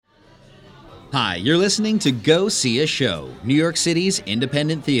Hi, you're listening to Go See a Show, New York City's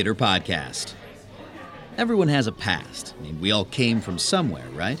independent theater podcast. Everyone has a past. I mean, we all came from somewhere,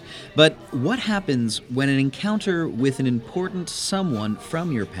 right? But what happens when an encounter with an important someone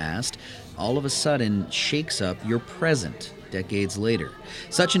from your past all of a sudden shakes up your present decades later?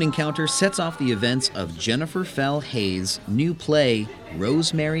 Such an encounter sets off the events of Jennifer Fell Hayes' new play,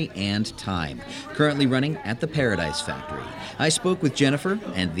 Rosemary and Time, currently running at the Paradise Factory. I spoke with Jennifer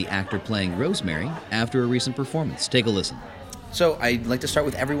and the actor playing Rosemary after a recent performance. Take a listen. So I'd like to start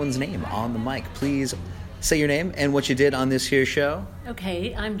with everyone's name on the mic. Please say your name and what you did on this here show.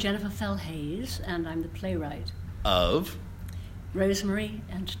 Okay, I'm Jennifer Fell Hayes, and I'm the playwright Of? Rosemary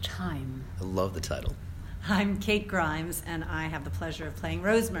and Time. I love the title. I'm Kate Grimes, and I have the pleasure of playing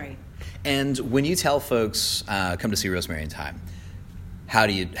Rosemary. And when you tell folks, come to see Rosemary in Time, how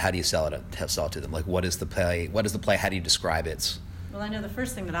do you sell it to them? Like, what is the play? What is the play? How do you describe it? Well, I know the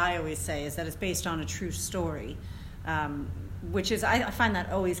first thing that I always say is that it's based on a true story, which is, I find that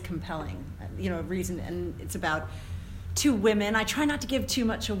always compelling, a reason, and it's about two women. I try not to give too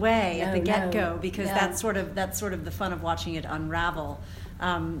much away at the get-go, because that's sort of the fun of watching it unravel.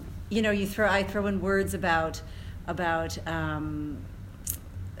 I throw in words about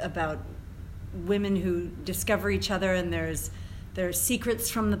women who discover each other, and there's secrets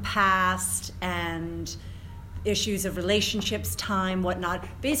from the past and issues of relationships, time, whatnot.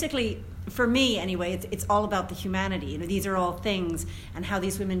 Basically, for me anyway, it's all about the humanity. These are all things, and how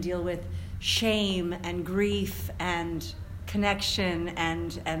these women deal with shame and grief and connection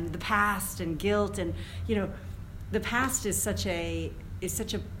and the past and guilt, and the past is such a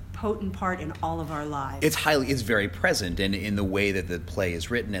potent part in all of our lives. It's very present, and in the way that the play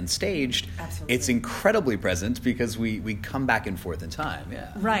is written and staged, absolutely, it's incredibly present because we come back and forth in time.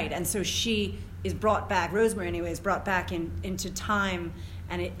 Yeah. Right, and so she is brought back. Rosemary, anyway, is brought back into time,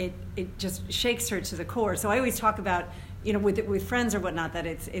 and it just shakes her to the core. So I always talk about, with friends or whatnot, that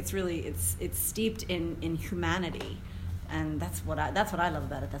it's really steeped in humanity, and that's what I love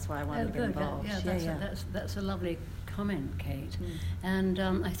about it. That's why I wanted to get involved. That's a lovely comment, Kate. And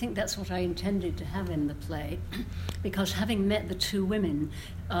I think that's what I intended to have in the play, because having met the two women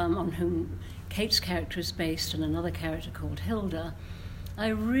on whom Kate's character is based and another character called Hilda, I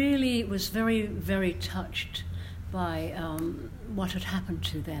really was very, very touched by what had happened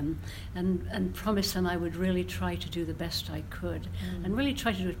to them, and promised them I would really try to do the best I could, and really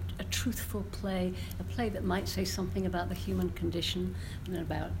try to do a truthful play, a play that might say something about the human condition and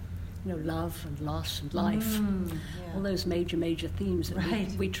about love and loss and life, all those major themes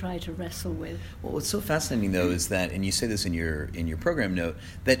that we try to wrestle with. Well, what's so fascinating, though, is that, and you say this in your program note,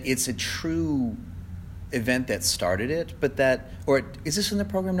 that it's a true event that started it, but or is this in the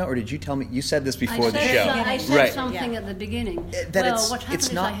program note, or did you tell me, you said this before the show? I said something at the beginning.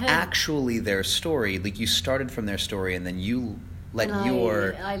 It's not actually their story. Like, you started from their story, and then you let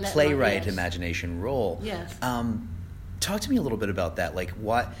your playwright imagination roll. Yes. Talk to me a little bit about that. Like,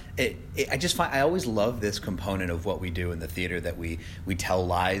 what I just find, I always love this component of what we do in the theater, that we tell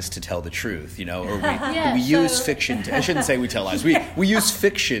lies to tell the truth, or we use fiction. I shouldn't say we tell lies. We use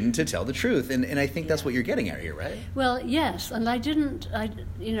fiction to tell the truth, and I think that's what you're getting at here, right? Well, yes, and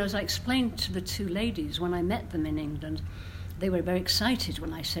as I explained to the two ladies when I met them in England, they were very excited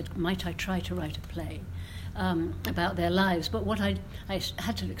when I said, might I try to write a play about their lives? But what I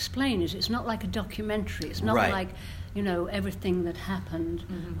had to explain is, it's not like a documentary. It's not like everything that happened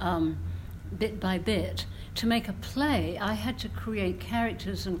bit by bit. To make a play, I had to create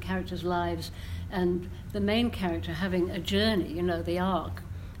characters and characters' lives, and the main character having a journey, the arc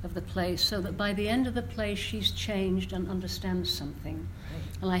of the play, so that by the end of the play she's changed and understands something.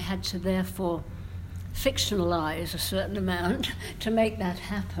 And I had to therefore fictionalize a certain amount to make that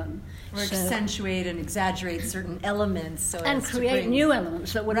happen. Or accentuate and exaggerate certain elements. And create new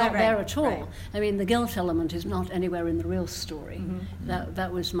elements that were not there at all. Right. I mean, the guilt element is not anywhere in the real story.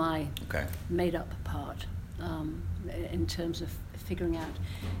 That was my made-up part in terms of figuring out.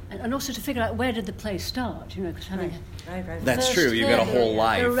 And also to figure out, where did the play start? Because having That's true. You've got a whole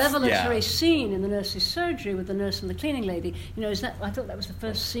life. The revelatory scene in the nurse's surgery with the nurse and the cleaning lady. I thought that was the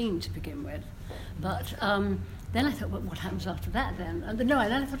first scene to begin with. But then I thought, well, what happens after that then? And then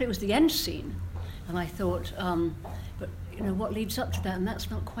I thought it was the end scene. And I thought, but what leads up to that? And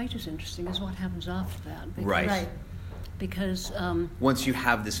that's not quite as interesting as what happens after that. Because, Because once you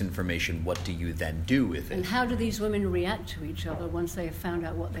have this information, what do you then do with it? And how do these women react to each other once they have found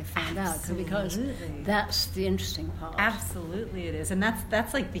out what they found out? Because that's the interesting part. Absolutely, it is, and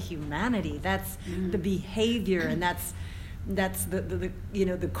that's like the humanity. That's the behavior, and that's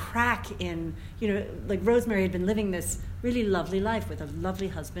the crack in, like Rosemary had been living this really lovely life with a lovely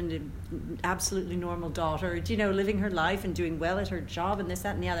husband and absolutely normal daughter, you know, living her life and doing well at her job and this,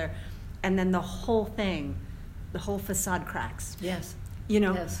 that, and the other. And then the whole thing, the whole facade cracks. Yes. You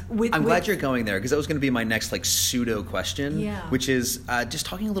know, Yes. I'm glad you're going there, because that was going to be my next like pseudo question, Yeah. which is just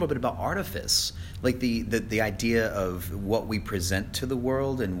talking a little bit about artifice, like the idea of what we present to the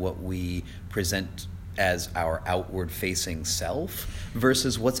world and what we present as our outward facing self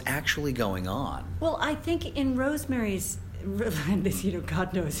versus what's actually going on. Well, I think in Rosemary's, and this, you know,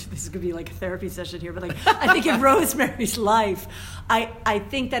 God knows this is going to be like a therapy session here, but like I think in Rosemary's life, I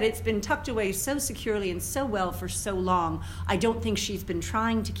think that it's been tucked away so securely and so well for so long. I don't think she's been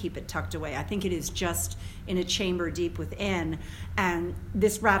trying to keep it tucked away. I think it is just in a chamber deep within, and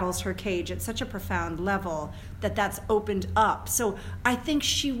this rattles her cage at such a profound level that that's opened up. So I think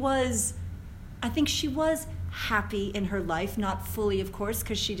she was happy in her life, not fully, of course,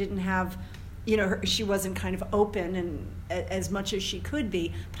 because she didn't have, you know, she wasn't kind of open and as much as she could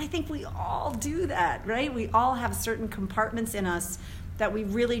be. But I think we all do that, right? We all have certain compartments in us that we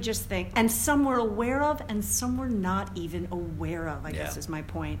really just think, and some we're aware of and some we're not even aware of, I guess is my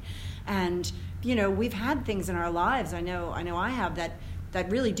point. And, you know, we've had things in our lives, I know I have,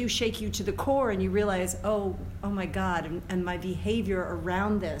 that really do shake you to the core, and you realize, oh my God, and my behavior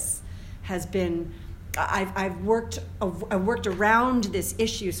around this has been, I've worked around this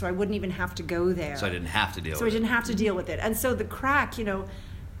issue, so I wouldn't even have to go there. So I didn't have to deal with it. So I didn't have to deal with it. And so the crack, you know,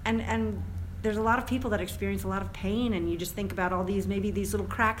 and there's a lot of people that experience a lot of pain, and you just think about all these, maybe these little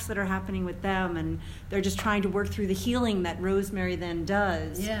cracks that are happening with them, and they're just trying to work through the healing that Rosemary then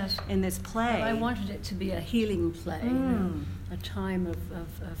does in this play. Well, I wanted it to be a healing play, you know, a time of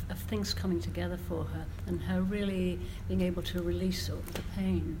things coming together for her, and her really being able to release all the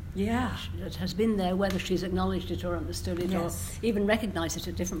pain that has been there, whether she's acknowledged it or understood it or even recognized it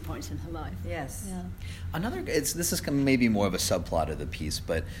at different points in her life. Yes. Yeah. This is maybe more of a subplot of the piece,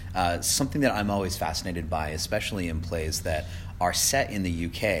 but something that I'm always fascinated by, especially in plays that are set in the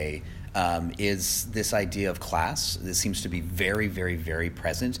UK, is this idea of class. This seems to be very, very, very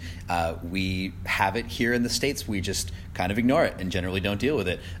present. We have it here in the States. We just kind of ignore it and generally don't deal with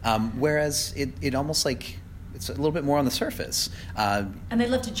it. Whereas it almost like it's a little bit more on the surface. And they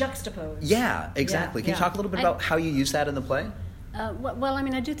love to juxtapose. Yeah, exactly. Can you talk a little bit about how you use that in the play? Well, I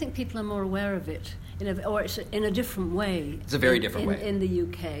mean, I do think people are more aware of it, or it's in a different way. It's a very different way. In the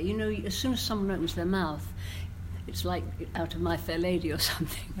UK. You know, as soon as someone opens their mouth, it's like out of My Fair Lady or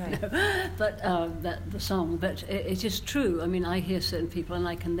something, right. You know? But the song. But it is true. I mean, I hear certain people, and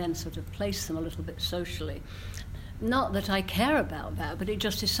I can then sort of place them a little bit socially. Not that I care about that, but it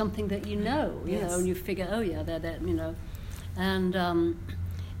just is something that you know, and you figure, oh yeah, they're there, you know, and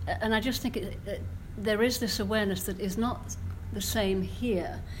I just think there is this awareness that is not the same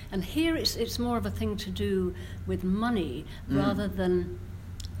here, and here it's more of a thing to do with money rather than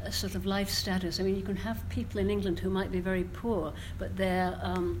a sort of life status. I mean, you can have people in England who might be very poor, but they're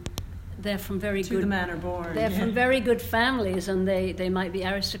from very good. To the manor born. They're from very good families, and they might be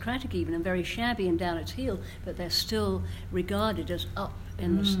aristocratic even, and very shabby and down at heel, but they're still regarded as up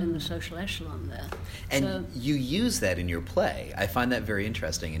in the social echelon there. And so, you use that in your play. I find that very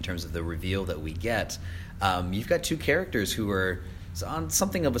interesting in terms of the reveal that we get. You've got two characters who are on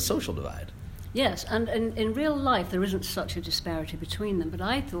something of a social divide. yes, and in real life there isn't such a disparity between them, but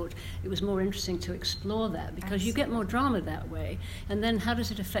I thought it was more interesting to explore that, because you get more drama that way, and then how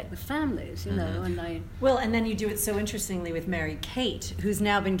does it affect the families, you know, and then you do it so interestingly with Mary Kate, who's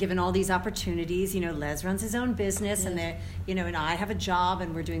now been given all these opportunities. You know, Les runs his own business, and they, you know, and I have a job,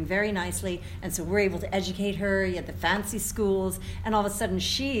 and we're doing very nicely, and so we're able to educate her at the fancy schools, and all of a sudden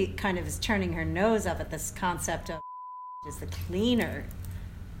she kind of is turning her nose up at this concept of is the cleaner.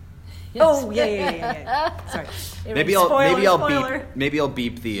 Yes. Oh yeah. Sorry. Maybe I'll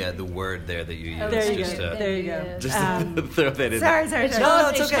beep the word there that you use. There you go. Just to throw that in. Sorry. No,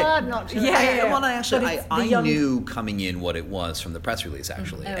 it's okay. Hard not to. Yeah. Well, I knew coming in what it was from the press release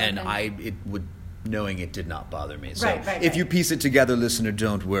actually, and knowing it did not bother me. So if you piece it together, listener,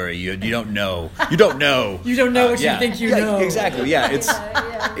 don't worry. You don't know. You don't know. You don't know what you think you know. Exactly. Yeah. It's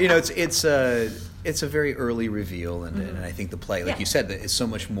you know it's a very early reveal, and I think the play, like you said, that is so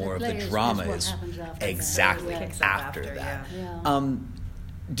much more of the drama is exactly after that. Yeah.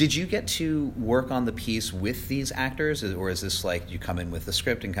 Did you get to work on the piece with these actors, or is this like you come in with the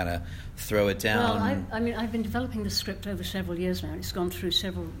script and kind of throw it down? Well, I mean, I've been developing the script over several years now. It's gone through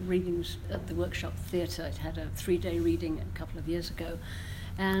several readings at the Workshop Theatre. It had a 3-day reading a couple of years ago,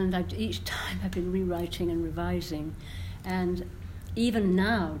 and each time I've been rewriting and revising, and even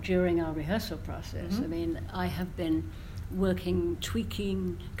now during our rehearsal process, I mean, I have been working,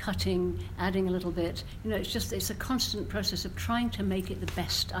 tweaking, cutting, adding a little bit. It's a constant process of trying to make it the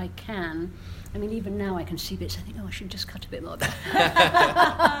best I can. I mean, even now I can see bits. I think, I should just cut a bit more.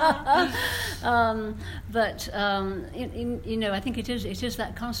 I think it is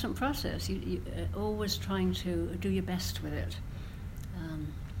that constant process. You always trying to do your best with it.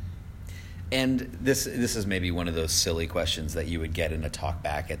 And this is maybe one of those silly questions that you would get in a talk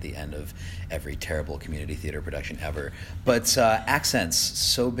back at the end of every terrible community theater production ever. But accents,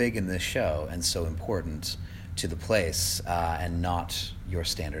 so big in this show and so important to the place, and not your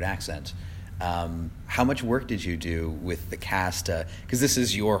standard accent. How much work did you do with the cast? Because this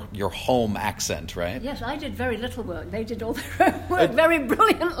is your home accent, right? Yes, I did very little work. They did all their own work very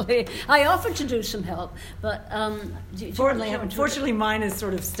brilliantly. I offered to do some help, but Fortunately, mine is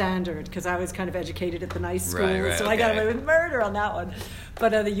sort of standard because I was kind of educated at the nice school, so I got away with murder on that one.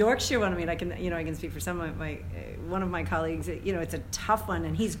 But the Yorkshire one, I mean, I can speak for some of one of my colleagues. It's a tough one,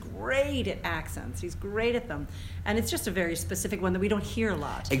 and he's great at accents. He's great at them, and it's just a very specific one that we don't hear a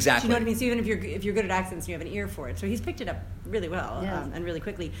lot. Exactly. Do you know what I mean? So even if you're good at accents, you have an ear for it. So he's picked it up really well, and really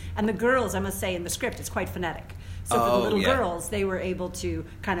quickly. And the girls, I must say, in the script, it's quite phonetic. So for the little girls, they were able to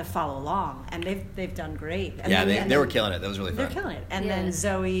kind of follow along, and they've done great. And they were killing it. That was really fun. They're killing it. And then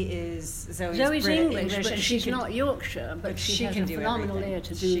Zoe's English, but she's not Yorkshire, but she has can a do phenomenal everything. ear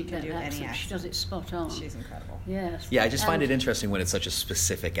to She do can that do any accent. accent. She does it spot on. She's incredible. Yes. Yeah, I just find it interesting when it's such a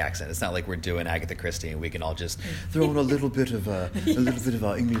specific accent. It's not like we're doing Agatha Christie and we can all just throw in a little bit of our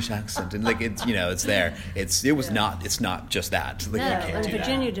English accent, and it's there. It's not just that. Like, and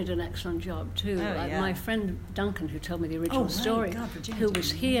Virginia did an excellent job too. My friend Duncan, who told me the original story, who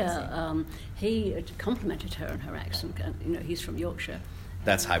was here, he complimented her on her accent. He's from Yorkshire.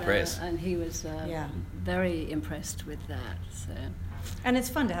 That's high praise. And he was very impressed with that. So. And it's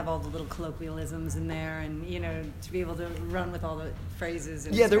fun to have all the little colloquialisms in there, and to be able to run with all the phrases.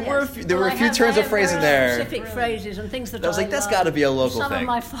 And there were a few turns of phrase in there. Specific phrases and things that I was like, that's got to be a local Some thing. of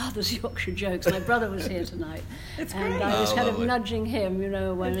my father's Yorkshire jokes. My brother was here tonight, It's and great. I was kind of nudging him.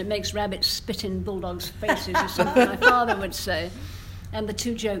 When it makes rabbits spit in bulldogs' faces, or something my father would say. And the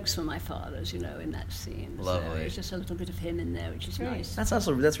two jokes were my father's, in that scene. Lovely. So there's just a little bit of him in there, which is nice. That's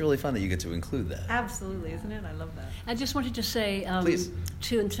really fun that you get to include that. Absolutely, isn't it? I love that. I just wanted to say, Please.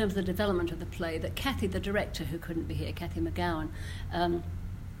 too, in terms of the development of the play, that Kathy, the director, who couldn't be here, Kathy McGowan,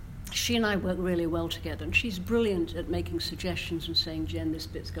 she and I work really well together, and she's brilliant at making suggestions and saying, Jen, this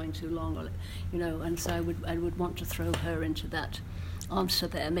bit's going too long, or, and so I would want to throw her into that answer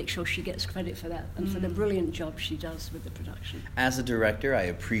there, make sure she gets credit for that and for the brilliant job she does with the production. As a director, I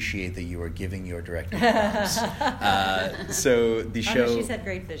appreciate that you are giving your director props. So the show... she's had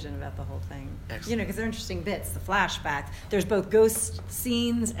great vision about the whole thing. Excellent. Because they're interesting bits, the flashbacks. There's both ghost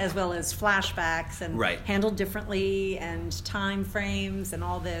scenes as well as flashbacks, and handled differently, and time frames and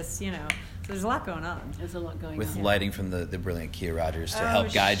all this, So there's a lot going on. There's a lot going on. With lighting from the brilliant Kia Rogers to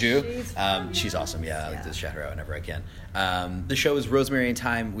help guide you. She's awesome. I like to shout her out whenever I can. The show is Rosemary and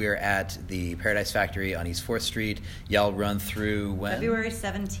Thyme. We're at the Paradise Factory on East 4th Street. Y'all run through when? February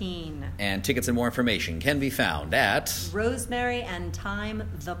 17. And tickets and more information can be found at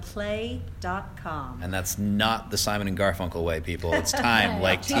RosemaryandThymeThePlay.com. And that's not the Simon and Garfunkel way, people. It's time,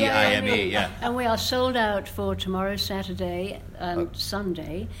 like T-I-M-E. Yeah. And we are sold out for tomorrow, Saturday, and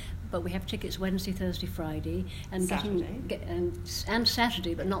Sunday. But we have tickets Wednesday, Thursday, Friday, and Saturday. and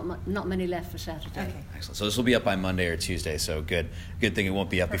Saturday, but not many left for Saturday. Okay. Excellent. So this will be up by Monday or Tuesday. So good thing it won't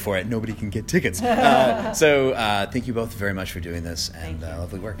be up before it. Nobody can get tickets. So thank you both very much for doing this, and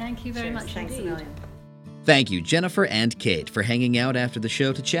lovely work. Thank you very much. Thanks indeed. a million. Thank you, Jennifer and Kate, for hanging out after the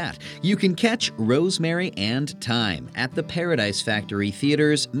show to chat. You can catch Rosemary and Thyme at the Paradise Factory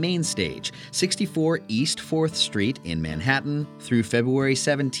Theater's main stage, 64 East 4th Street in Manhattan, through February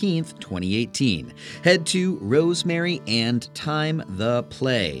 17th, 2018. Head to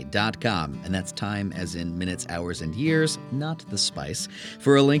RosemaryandThymeThePlay.com, and that's time as in minutes, hours, and years, not the spice,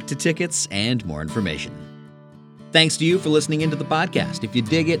 for a link to tickets and more information. Thanks to you for listening into the podcast. If you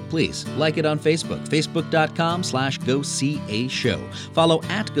dig it, please like it on Facebook, facebook.com/GoSeeAShow. Follow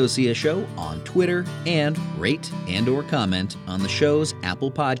 @GoSeeAShow on Twitter, and rate and/or comment on the show's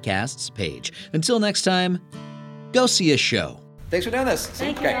Apple Podcasts page. Until next time, go see a show. Thanks for doing this.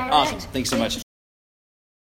 Thank you. Awesome. Thanks so much.